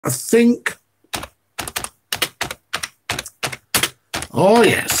I think. Oh,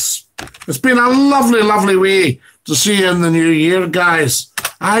 yes. It's been a lovely, lovely way to see you in the new year, guys.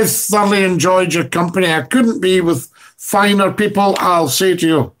 I've thoroughly enjoyed your company. I couldn't be with finer people, I'll say to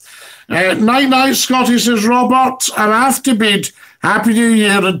you. Night-night, Scottie, says Robert. I'm after bed. Happy New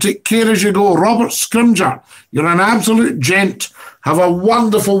Year and take care as you go. Robert Scrimger, you're an absolute gent. Have a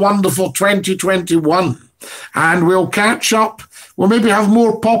wonderful, wonderful 2021. And we'll catch up. We'll maybe have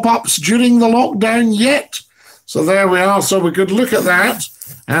more pop-ups during the lockdown yet. So there we are. So we could look at that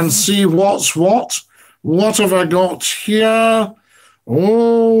and see what's what. What have I got here? Oh.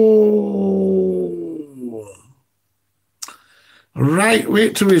 Right,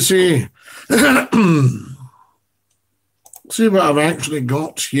 wait till we see. See what I've actually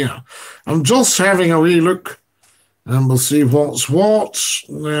got here. I'm just having a wee look and we'll see what's what.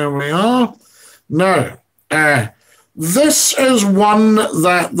 There we are. Now, this is one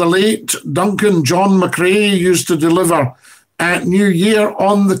that the late Duncan John McCrae used to deliver at New Year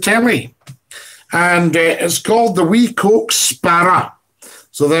on the telly. And it's called the Wee Coke Sparrow.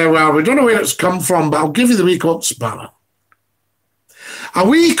 So there we are. We don't know where it's come from, but I'll give you the Wee Coke Sparrow. A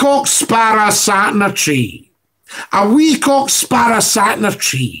wee cock sparrow sat in a tree. A wee cock sparrow sat in a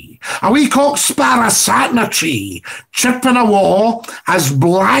tree. A wee cock sparrow sat in a tree, chipping a wall as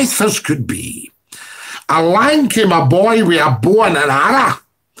blithe as could be. Along came a boy with a bow and an arrow.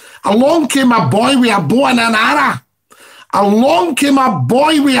 Along came a boy with a bow and an arrow. Along came a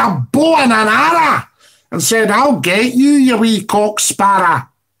boy with a bow and an arrow and said, I'll get you, you wee cock sparrow.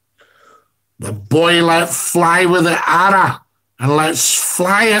 The boy let fly with the arrow. And let's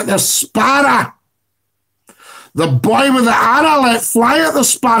fly at the sparrow. The boy with the arrow let fly at the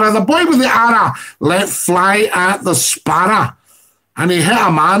sparrow. The boy with the arrow let fly at the sparrow. And he hit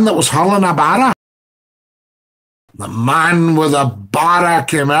a man that was hurling a barra. The man with a barra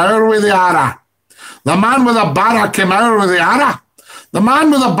came out with the arrow. The man with a barra came out with the arrow. The man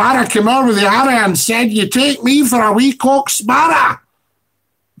with a barra came out with the arrow and said, you take me for a wee cock sparrow.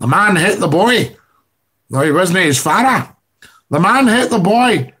 The man hit the boy, though he wasn't his father. The man hit the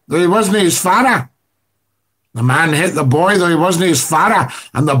boy, though he wasn't his father. The man hit the boy, though he wasn't his father,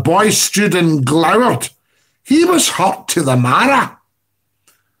 and the boy stood and glowered. He was hurt to the marrow.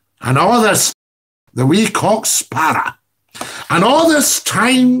 And all this, the wee cock sparrow. And all this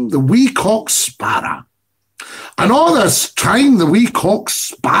time, the wee cock sparrow. And all this time, the wee cock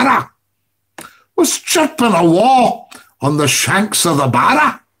sparrow was chipping a wall on the shanks of the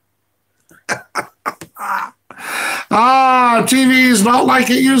barra. Ah, TV's not like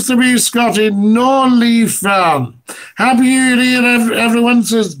it used to be, Scottie. No leaf fern. Happy New Year, everyone,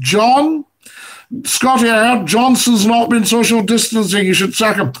 says John. Scottie, I heard Johnson's not been social distancing. You should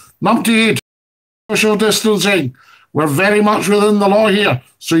sack him. Numpty, social distancing. We're very much within the law here.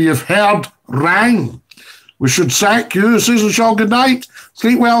 So you've heard rang. We should sack you. Susan Shaw, good night.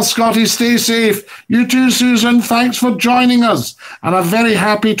 Sleep well, Scottie. Stay safe. You too, Susan. Thanks for joining us. And a very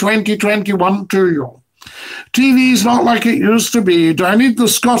happy 2021 to you. TV's not like it used to be. Do I need the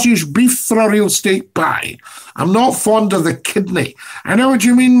Scottish beef for a real steak pie? I'm not fond of the kidney. I know what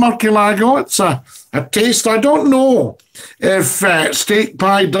you mean, Murcielago. It's a taste. I don't know if steak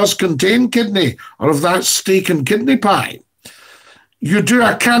pie does contain kidney or if that's steak and kidney pie. You do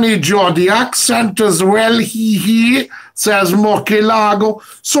a canny Geordie accent as well, he, says Murcielago.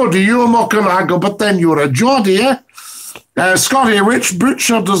 So do you, Murcielago, but then you're a Geordie, eh? Scottie, which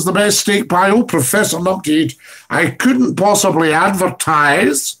butcher does the best steak pie? Oh, Professor Nupteed, I couldn't possibly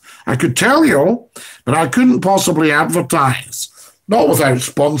advertise. I could tell you, but I couldn't possibly advertise. Not without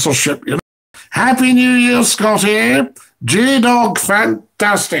sponsorship, you know. Happy New Year, Scottie. J-Dog,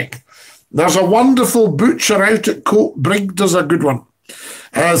 fantastic. There's a wonderful butcher out at Coat Brig, does a good one.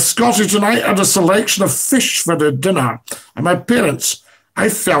 Scottie, tonight I had a selection of fish for the dinner. And my parents, I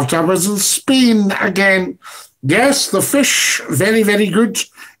felt I was in Spain again. Yes, the fish, very, very good.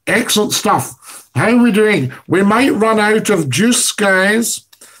 Excellent stuff. How are we doing? We might run out of juice, guys.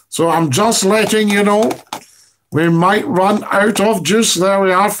 So I'm just letting you know. We might run out of juice. There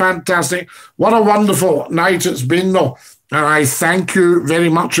we are. Fantastic. What a wonderful night it's been, though. And I thank you very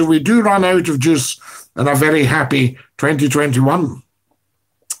much. If we do run out of juice, and a very happy 2021.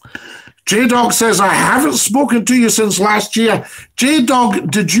 J-Dog says, I haven't spoken to you since last year.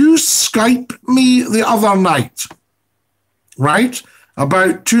 J-Dog, did you Skype me the other night? Right?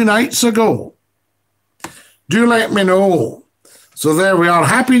 About 2 nights ago. Do let me know. So there we are.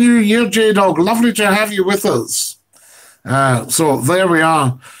 Happy New Year, J-Dog. Lovely to have you with us. So there we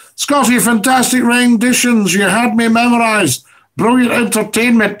are. Scottie, fantastic renditions. You had me memorised. Brilliant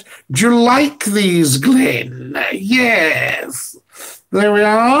entertainment. Do you like these, Glenn? Yes. There we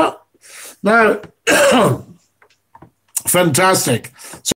are. Now, fantastic.